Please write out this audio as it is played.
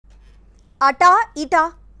అటా ఇటా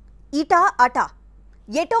ఇటా అటా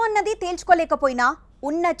ఎటో అన్నది తేల్చుకోలేకపోయినా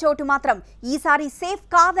ఉన్న చోటు మాత్రం ఈసారి సేఫ్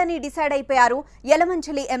కాదని డిసైడ్ అయిపోయారు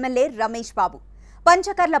యలమంచిలి ఎమ్మెల్యే రమేష్ బాబు.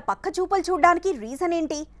 పంచకర్ల పక్క చూపులు చూడడానికి రీజన్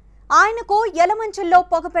ఏంటి? ఆయనకు యలమంచిల్లో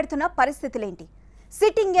పొగ పెడుతున్న పరిస్థితులేంటి?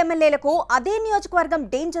 సిట్టింగ్ ఎమ్మెల్యేలకు అదే నియోజకవర్గం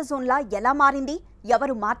డేంజర్ జోన్లా ఎలా మారింది?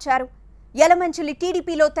 ఎవరు మార్చారు? యలమంచిలి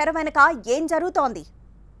టీడీపీలో తెర వెనక ఏం జరుగుతోంది?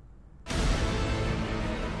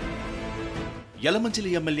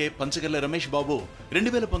 యలమంచిలి ఎమ్మెల్యే పంచకర్ల రమేష్ బాబు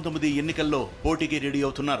 2019 ఎన్నికల్లో పోటీకి రెడీ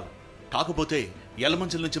అవుతున్నారు. కాకపోతే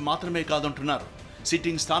యలమంచిలి నుంచి మాత్రమే కాదంటున్నారు.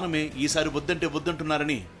 సిట్టింగ్ స్థానమే ఈసారి వద్దంటే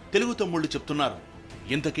వద్దంటున్నారని తెలుగు తమ్ముళ్లు చెప్తున్నారు.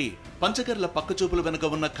 ఇంతకీ పంచకర్ల పక్క చూపుల వెనుక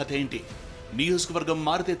ఉన్న కథ ఏంటి? నియోజకవర్గం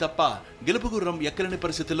మారితే తప్ప గెలుపు గుర్రం ఎక్కలేని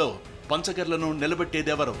పరిస్థితిలో పంచకర్లను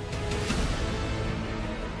నిలబెట్టేదెవరు?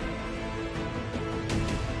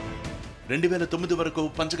 2009 వరకు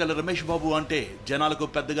పంచకర్ల రమేష్ బాబు అంటే జనాలకు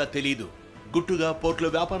పెద్దగా తెలియదు. గుట్టుగా పోర్టులో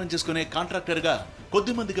వ్యాపారం చేసుకునే కాంట్రాక్టర్గా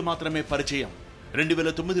కొద్ది మందికి మాత్రమే పరిచయం.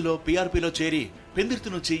 2009లో పీఆర్పీలో చేరి పెందుర్తి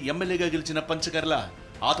నుంచి ఎమ్మెల్యేగా గెలిచిన పంచకర్ల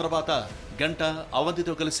ఆ తర్వాత గంట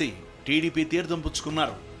అవంతితో కలిసి టీడీపీ తీర్థం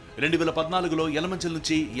పుచ్చుకున్నారు. 2014లో యలమంచిలి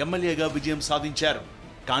నుంచి ఎమ్మెల్యేగా విజయం సాధించారు.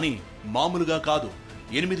 కానీ మామూలుగా కాదు,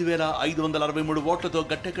 8563 ఓట్లతో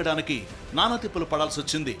గట్టెక్కడానికి నానా తిప్పలు పడాల్సి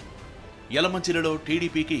వచ్చింది. యలమంచిలిలో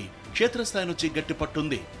టీడీపీకి క్షేత్రస్థాయి నుంచి గట్టి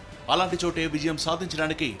పట్టుంది. అలాంటి చోటే విజయం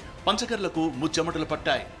సాధించడానికి పంచకర్లకు ముచ్చెమటలు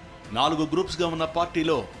పట్టాయి. 4 గ్రూప్స్ గా ఉన్న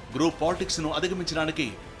పార్టీలో గ్రూప్ పాలిటిక్స్ ను అధిగమించడానికి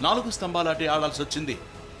 4 స్తంభాలాటే ఆడాల్సి వచ్చింది.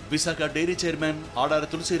 విశాఖ డైరీ చైర్మన్ ఆడారి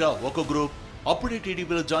తులసిరావు ఒక గ్రూప్, అప్పుడే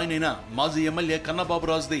టీడీపీలో జాయిన్ అయిన మాజీ ఎమ్మెల్యే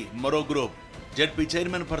కన్నబాబురాజుది మరో గ్రూప్, జెడ్పీ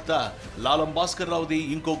చైర్మన్ భర్త లాలం భాస్కర్ రావుది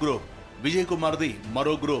ఇంకో గ్రూప్, విజయ్ కుమార్ది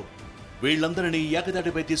మరో గ్రూప్. వీళ్లందరినీ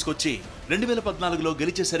ఏకదాటిపై తీసుకొచ్చి 2014లో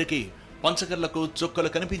గెలిచేసరికి పంచకర్లకు చొక్కలు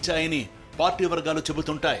కనిపించాయని పార్టీ వర్గాలు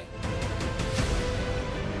చెబుతుంటాయి.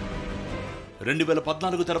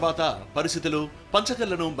 2014 తర్వాత పరిస్థితులు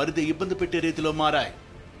పంచకర్లను మరింత ఇబ్బంది పెట్టే రీతిలో మారాయి.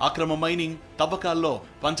 అక్రమ మైనింగ్, తవ్వకాల్లో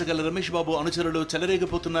పంచకర్ల రమేష్ బాబు అనుచరులు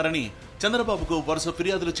చెలరేగిపోతున్నారని చంద్రబాబుకు వరుస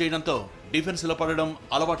ఫిర్యాదులు చేయడంతో డిఫెన్స్ లో పడడం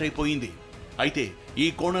అలవాటైపోయింది. అయితే ఈ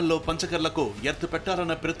కోణంలో పంచకర్లకు ఎత్తు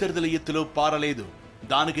పెట్టాలన్న ప్రత్యర్థుల ఎత్తులు పారలేదు.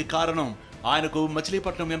 దానికి కారణం ఆయనకు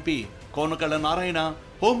మచిలీపట్నం ఎంపీ కోనకళ్ళ నారాయణ,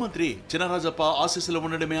 హోంమంత్రి చినరాజప్ప ఆశీస్సులు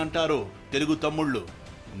ఉండడమే అంటారు తెలుగు తమ్ముళ్లు.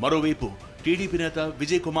 మరోవైపు టీడీపీ నేత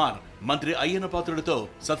విజయ్ కుమార్ మంత్రి అయ్యన్న పాత్రుడితో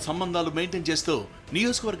సత్సంబంధాలు మెయింటైన్ చేస్తూ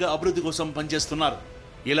నియోజకవర్గ అభివృద్ధి కోసం పనిచేస్తున్నారు.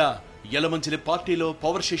 ఇలా యలమంచిలి పార్టీలో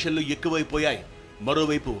పవర్ స్టేషన్లు ఎక్కువైపోయాయి.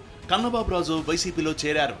 మరోవైపు కన్నబాబురాజు వైసీపీలో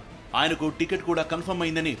చేరారు. ఆయనకు టికెట్ కూడా కన్ఫర్మ్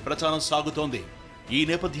అయిందని ప్రచారం సాగుతోంది. ఈ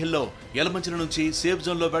నేపథ్యంలో యలమంచిలి నుంచి సేఫ్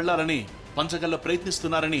జోన్లో వెళ్లాలని పంచకర్ల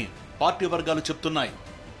ప్రయత్నిస్తున్నారని పార్టీ వర్గాలు చెప్తున్నాయి.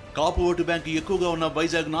 కాపు ఓటు బ్యాంకు ఎక్కువగా ఉన్న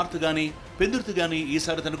వైజాగ్ నార్త్ గాని పెందుర్తి గాని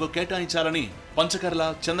ఈసారి తనకు కేటాయించాలని పంచకర్ల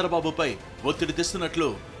చంద్రబాబుపై ఒత్తిడి తెస్తున్నట్లు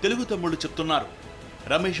తెలుగు తమ్ముళ్లు చెప్తున్నారు.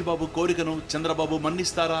 రమేష్ బాబు కోరికను చంద్రబాబు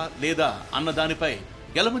మన్నిస్తారా లేదా అన్న దానిపై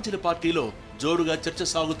యలమంచిలి పార్టీలో జోరుగా చర్చ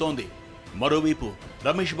సాగుతోంది. మరోవైపు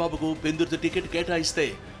రమేష్ బాబుకు పెందుర్తి టికెట్ కేటాయిస్తే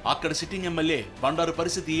అక్కడ సిట్టింగ్ ఎమ్మెల్యే బండారు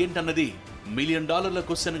పరిస్థితి ఏంటన్నది $1 మిలియన్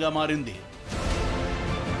క్వశ్చన్ గా మారింది.